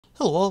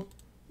Hello all,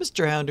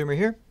 Mr. Houndoomer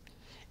here,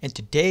 and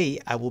today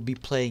I will be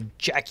playing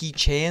Jackie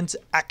Chan's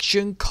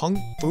Action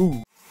Kung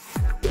Fu.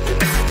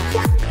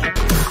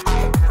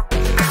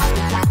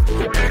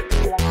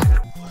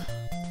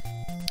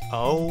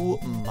 Oh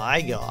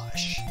my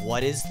gosh,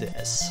 what is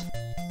this?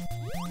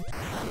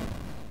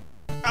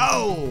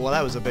 Oh, well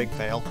that was a big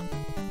fail.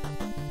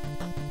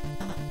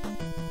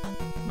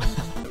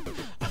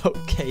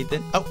 Okay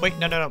then, oh wait,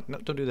 no,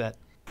 don't do that.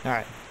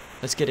 Alright,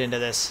 let's get into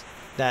this.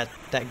 That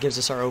gives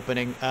us our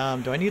opening.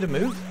 Do I need to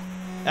move?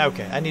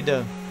 Okay, I need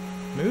to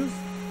move?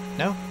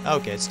 No?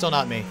 Okay, it's still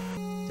not me.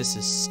 This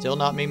is still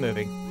not me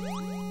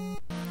moving.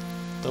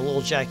 The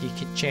little Jackie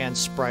Chan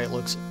sprite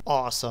looks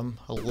awesome.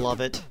 I love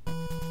it.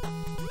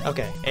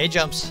 Okay, A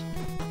jumps.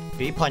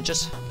 B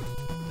punches.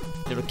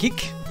 Little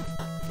kick.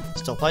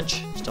 Still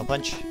punch. Still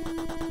punch.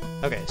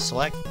 Okay,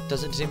 select.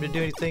 Doesn't seem to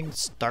do anything.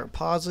 Start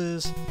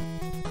pauses.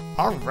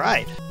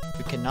 Alright.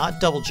 We cannot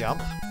double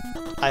jump.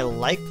 I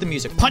like the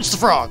music. Punch the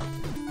frog!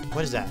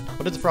 What is that?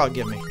 What did the frog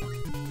give me?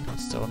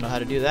 Still don't know how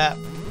to do that.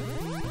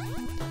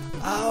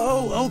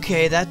 Oh,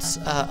 okay, that's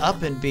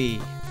up and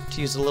B.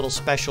 To use a little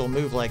special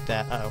move like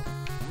that. Uh-oh.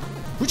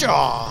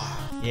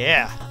 Hoo-jah!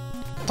 Yeah.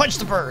 Punch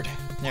the bird!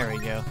 There we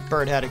go.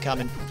 Bird had it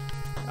coming.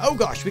 Oh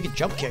gosh, we can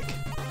jump kick.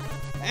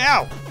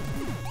 Ow!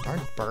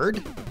 Darn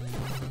bird.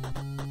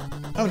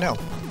 Oh no.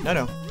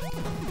 No.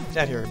 Get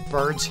out here,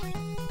 birds.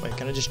 Wait,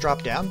 can I just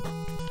drop down?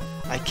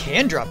 I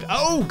can drop down.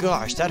 Oh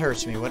gosh, that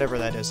hurts me, whatever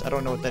that is. I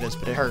don't know what that is,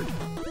 but it hurt.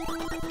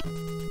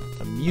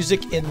 The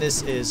music in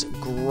this is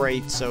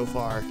great so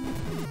far.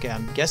 Okay,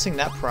 I'm guessing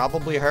that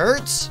probably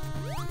hurts?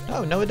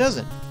 Oh, no it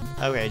doesn't.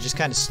 Okay, it just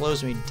kind of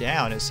slows me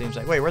down, it seems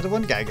like. Wait, where'd the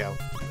one guy go?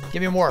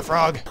 Give me more,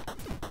 frog.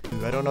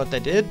 Ooh, I don't know what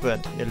that did,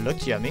 but it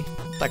looked yummy.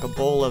 It's like a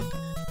bowl of...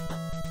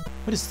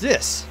 What is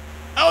this?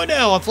 Oh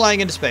no, I'm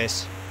flying into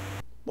space.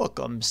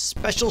 Welcome,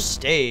 special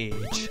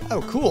stage.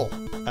 Oh, cool.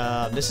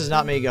 This is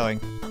not me going.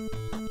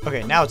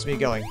 Okay, now it's me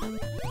going.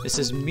 This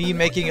is me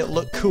making it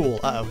look cool.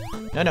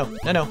 Uh-oh.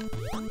 No.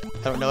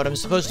 I don't know what I'm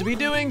supposed to be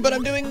doing, but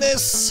I'm doing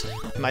this.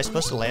 Am I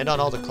supposed to land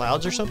on all the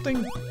clouds or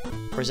something?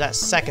 Or is that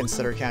seconds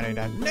that are counting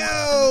down?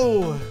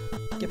 No!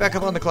 Get back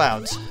up on the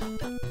clouds.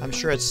 I'm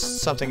sure it's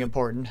something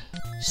important.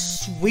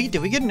 Sweet,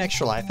 did we get an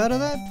extra life out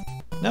of that?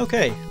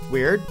 Okay,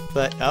 weird,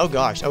 but oh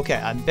gosh. Okay,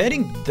 I'm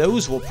betting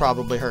those will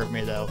probably hurt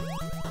me though.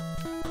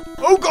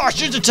 Oh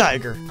gosh, it's a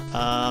tiger.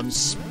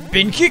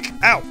 Spin kick,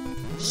 ow.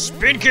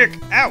 Spin kick,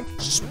 ow.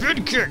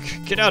 Spin kick.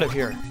 Get out of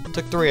here.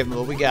 Took 3 of them,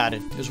 but we got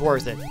it. It was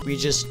worth it. We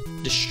just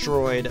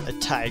destroyed a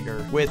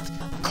tiger with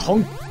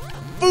Kung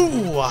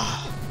Fu.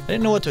 I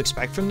didn't know what to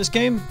expect from this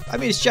game. I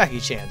mean, it's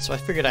Jackie Chan, so I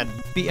figured I'd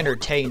be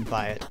entertained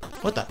by it.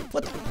 What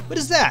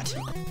is that?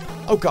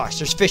 Oh gosh,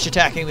 there's fish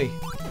attacking me.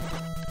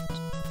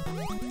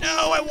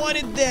 No, I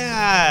wanted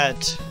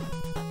that.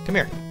 Come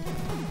here.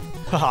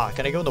 Haha,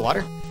 can I go in the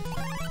water?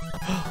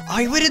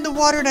 I went in the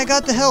water and I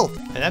got the health.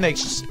 And that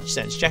makes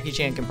sense. Jackie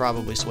Chan can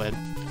probably swim.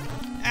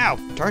 Ow,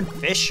 darn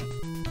fish.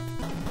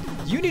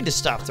 You need to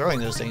stop throwing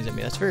those things at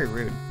me. That's very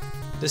rude.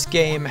 This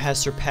game has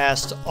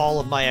surpassed all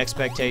of my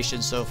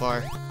expectations so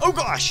far. Oh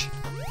gosh!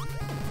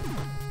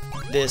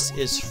 This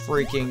is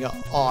freaking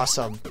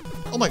awesome.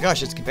 Oh my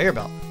gosh, it's a conveyor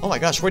belt. Oh my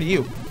gosh, what are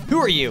you? Who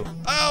are you?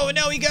 Oh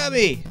no, he got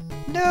me!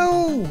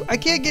 No! I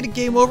can't get a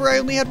game over. I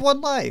only had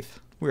 1 life.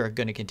 We are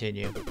gonna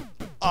continue.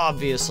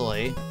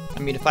 Obviously. I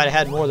mean, if I'd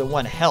had more than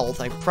 1 health,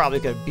 I probably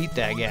could have beat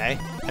that guy.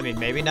 I mean,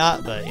 maybe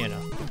not, but you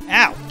know.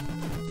 Ow!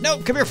 No,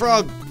 come here,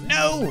 frog!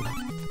 No!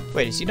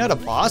 Wait, is he not a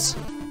boss?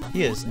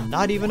 He is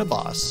not even a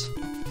boss.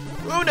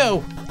 Oh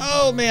no!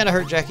 Oh man, I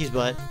hurt Jackie's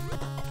butt.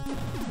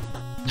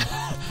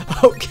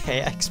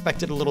 Okay, I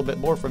expected a little bit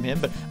more from him,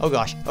 but oh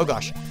gosh, oh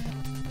gosh.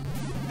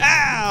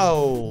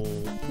 Ow!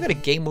 We got a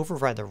game over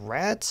by the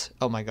rats?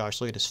 Oh my gosh,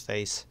 look at his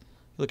face.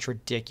 He looks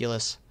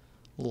ridiculous.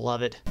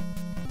 Love it.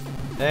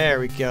 There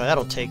we go,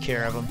 that'll take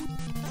care of him.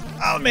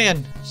 Oh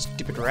man,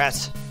 stupid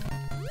rats.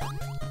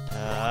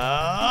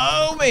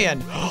 Oh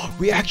man,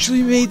 we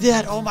actually made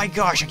that. Oh my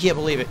gosh, I can't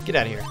believe it. Get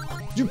out of here.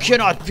 You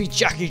cannot beat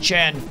Jackie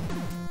Chan.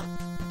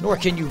 Nor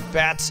can you,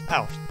 bats.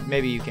 Oh,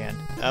 maybe you can.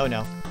 Oh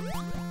no.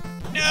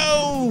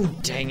 No,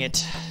 dang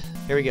it.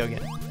 Here we go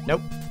again.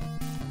 Nope.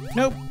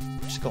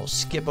 Just gonna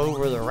skip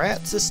over the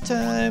rats this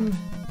time.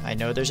 I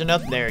know there's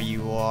enough. There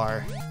you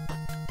are.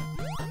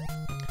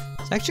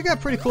 It's actually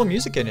got pretty cool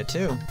music in it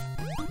too.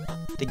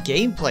 The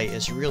gameplay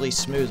is really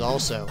smooth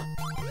also.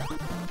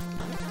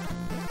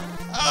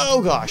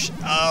 Oh gosh.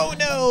 Oh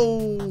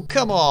no.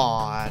 Come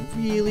on.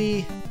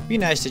 Really? Be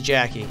nice to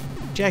Jackie.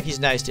 Jackie's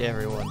nice to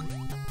everyone.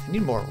 I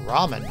need more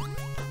ramen.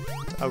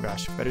 Oh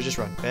gosh. Better just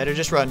run. Better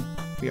just run.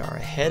 We are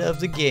ahead of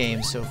the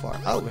game so far.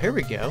 Oh, here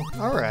we go.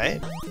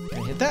 Alright. Can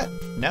I hit that?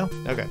 No?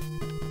 Okay.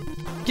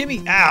 Give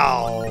me...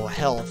 Ow!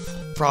 Health.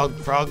 Frog.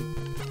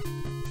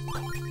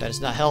 That is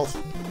not health.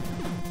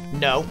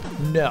 No.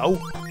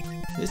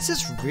 This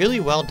is really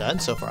well done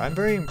so far. I'm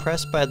very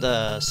impressed by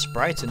the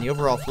sprites and the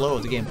overall flow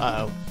of the game.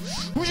 Uh-oh.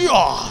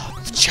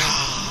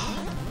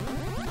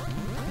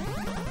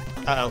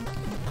 Uh-oh.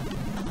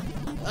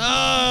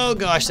 Oh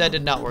gosh, that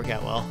did not work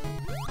out well.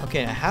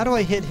 Okay, now how do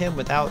I hit him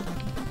without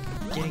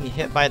getting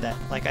hit by that?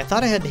 Like, I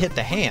thought I had to hit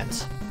the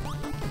hands.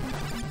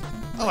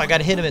 Oh, I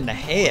gotta hit him in the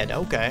head.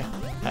 Okay.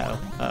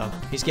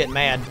 Uh-oh. He's getting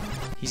mad.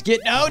 He's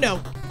getting... Oh,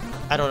 no.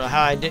 I don't know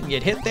how I didn't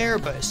get hit there,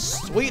 but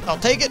sweet. I'll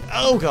take it.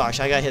 Oh,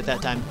 gosh. I got hit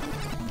that time.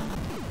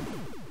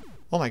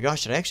 Oh, my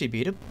gosh. Did I actually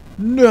beat him?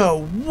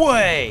 No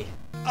way.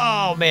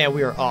 Oh, man.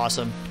 We are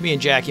awesome. Me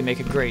and Jackie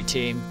make a great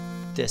team.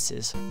 This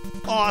is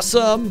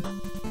awesome.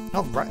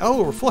 All right.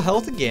 Oh, we're full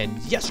health again.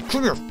 Yes.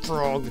 Come here,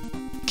 frog.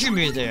 Give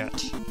me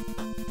that.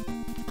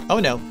 Oh,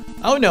 no.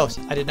 Oh, no.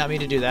 I did not mean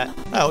to do that.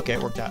 Oh, okay.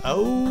 It worked out.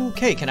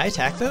 Okay. Can I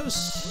attack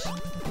those?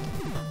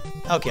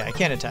 Okay. I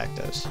can't attack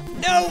those.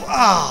 No.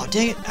 Oh,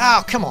 dang it.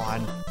 Oh, come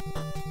on.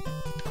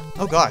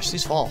 Oh, gosh.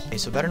 These fall. Okay,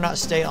 so better not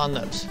stay on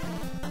those.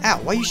 Ow.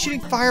 Why are you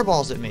shooting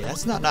fireballs at me?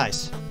 That's not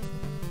nice.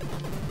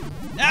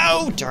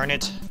 No. Darn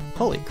it.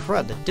 Holy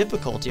crud. The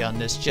difficulty on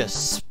this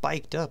just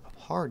spiked up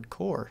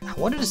hardcore. I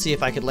wanted to see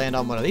if I could land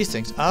on one of these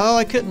things. Oh,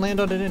 I couldn't land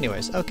on it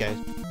anyways. Okay.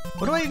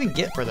 What do I even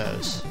get for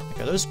those?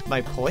 Like, are those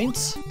my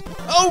points?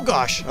 Oh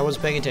gosh, I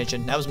wasn't paying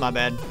attention. That was my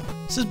bad.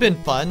 This has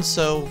been fun,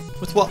 so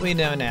with what we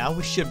know now,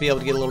 we should be able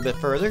to get a little bit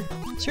further.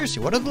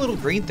 Seriously, what are the little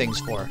green things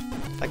for?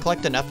 If I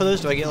collect enough of those,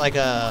 do I get like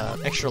a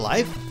extra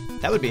life?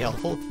 That would be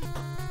helpful.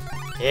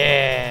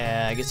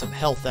 Yeah, I get some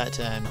health that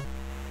time.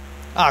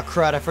 Ah,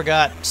 crud, I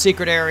forgot.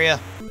 Secret area.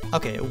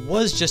 Okay, it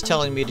was just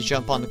telling me to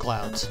jump on the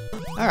clouds.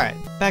 Alright,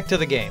 back to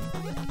the game.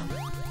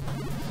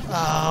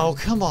 Oh,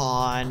 come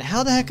on.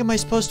 How the heck am I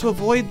supposed to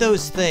avoid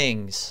those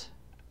things?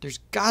 There's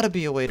gotta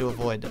be a way to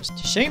avoid those.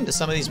 It's a shame that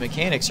some of these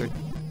mechanics are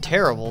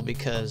terrible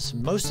because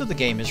most of the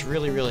game is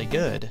really, really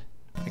good.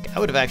 Like, I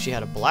would have actually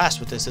had a blast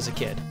with this as a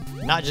kid.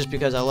 Not just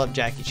because I loved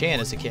Jackie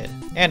Chan as a kid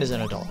and as an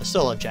adult. I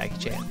still love Jackie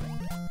Chan.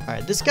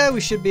 Alright, this guy we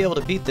should be able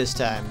to beat this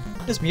time.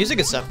 This music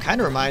and stuff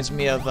kind of reminds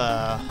me of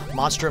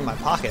Monster in My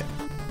Pocket.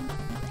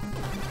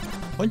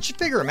 Once you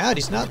figure him out,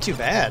 he's not too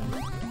bad.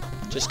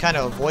 Just kind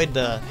of avoid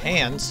the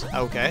hands.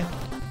 Okay.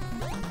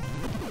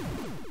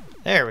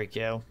 There we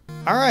go.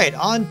 Alright,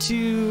 on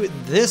to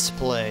this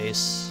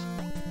place.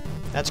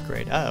 That's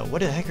great. Oh, what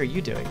the heck are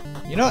you doing?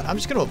 You know what? I'm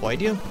just going to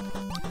avoid you.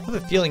 I have a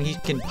feeling he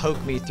can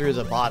poke me through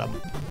the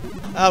bottom.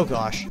 Oh,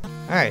 gosh.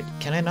 Alright,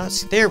 can I not?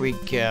 There we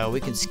go. We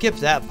can skip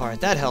that part.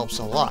 That helps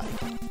a lot.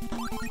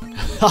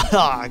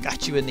 Haha, I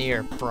got you in the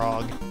air,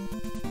 frog.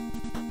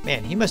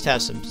 Man, he must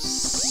have some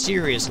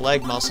serious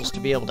leg muscles to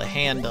be able to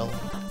handle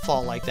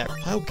fall like that.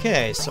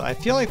 Okay, so I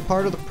feel like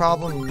part of the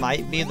problem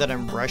might be that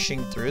I'm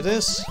rushing through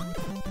this.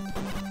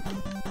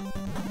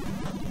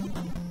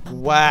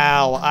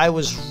 Wow, I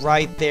was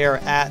right there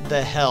at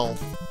the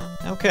health.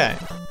 Okay.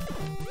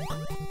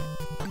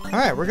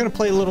 Alright, we're gonna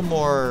play a little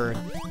more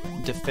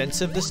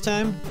defensive this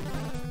time.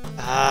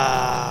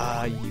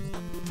 Ah, you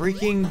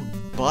freaking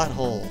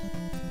butthole.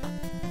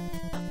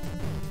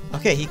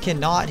 Okay, he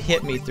cannot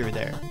hit me through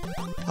there.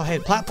 Oh, hey,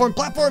 platform,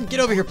 platform! Get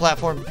over here,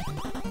 platform!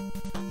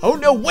 Oh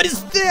no, what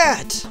is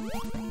that?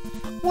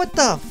 What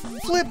the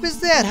flip is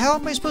that? How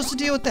am I supposed to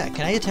deal with that?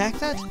 Can I attack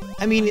that?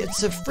 I mean,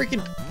 it's a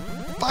freaking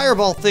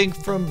fireball thing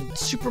from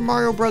Super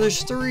Mario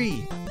Bros.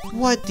 3.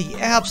 What the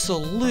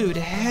absolute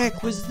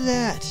heck was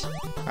that?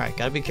 Alright,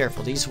 gotta be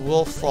careful. These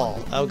will fall.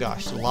 Oh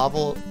gosh, the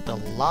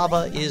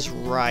lava is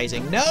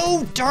rising.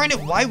 No! Darn it!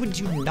 Why would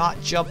you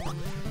not jump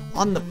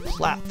on the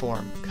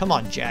platform? Come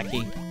on,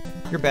 Jackie.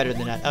 You're better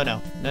than that. Oh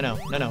no. No, no,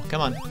 no, no.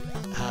 Come on.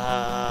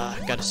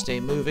 Gotta stay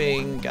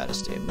moving. Gotta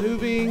stay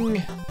moving.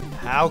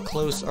 How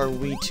close are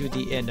we to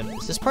the end of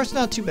this? This part's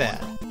not too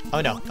bad.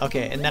 Oh no.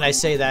 Okay, and then I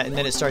say that and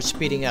then it starts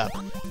speeding up.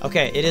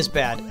 Okay, it is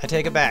bad. I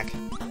take it back.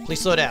 Please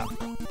slow down.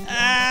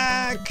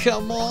 Ah,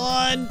 come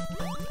on.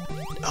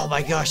 Oh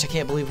my gosh, I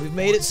can't believe we've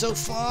made it so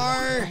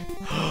far.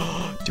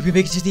 Did we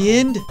make it to the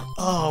end?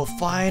 Oh,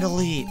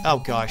 finally. Oh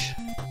gosh.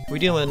 We're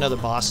dealing with another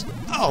boss.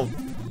 Oh,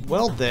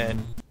 well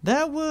then.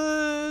 That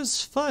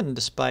was fun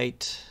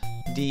despite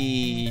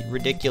the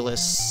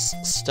ridiculous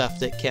stuff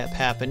that kept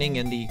happening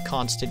and the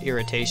constant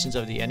irritations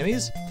of the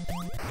enemies.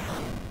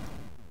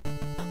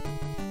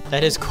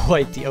 That is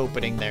quite the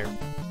opening there.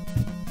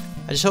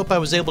 I just hope I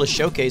was able to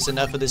showcase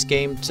enough of this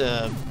game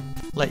to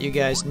let you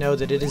guys know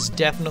that it is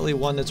definitely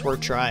one that's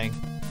worth trying.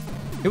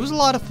 It was a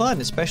lot of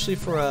fun, especially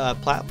for a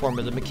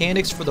platformer. The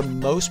mechanics for the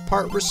most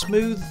part were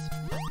smooth.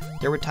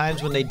 There were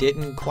times when they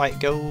didn't quite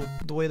go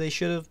the way they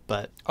should have,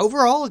 but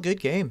overall a good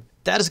game.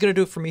 That is going to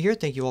do it for me here.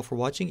 Thank you all for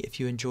watching. If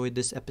you enjoyed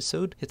this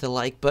episode, hit the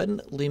like button.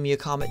 Leave me a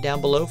comment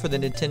down below for the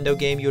Nintendo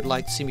game you would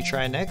like to see me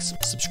try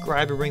next.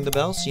 Subscribe and ring the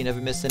bell so you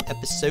never miss an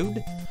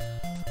episode.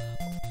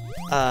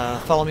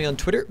 Follow me on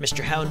Twitter,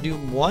 Mr.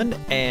 Houndoom1,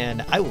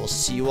 and I will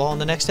see you all in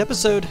the next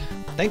episode.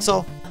 Thanks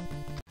all.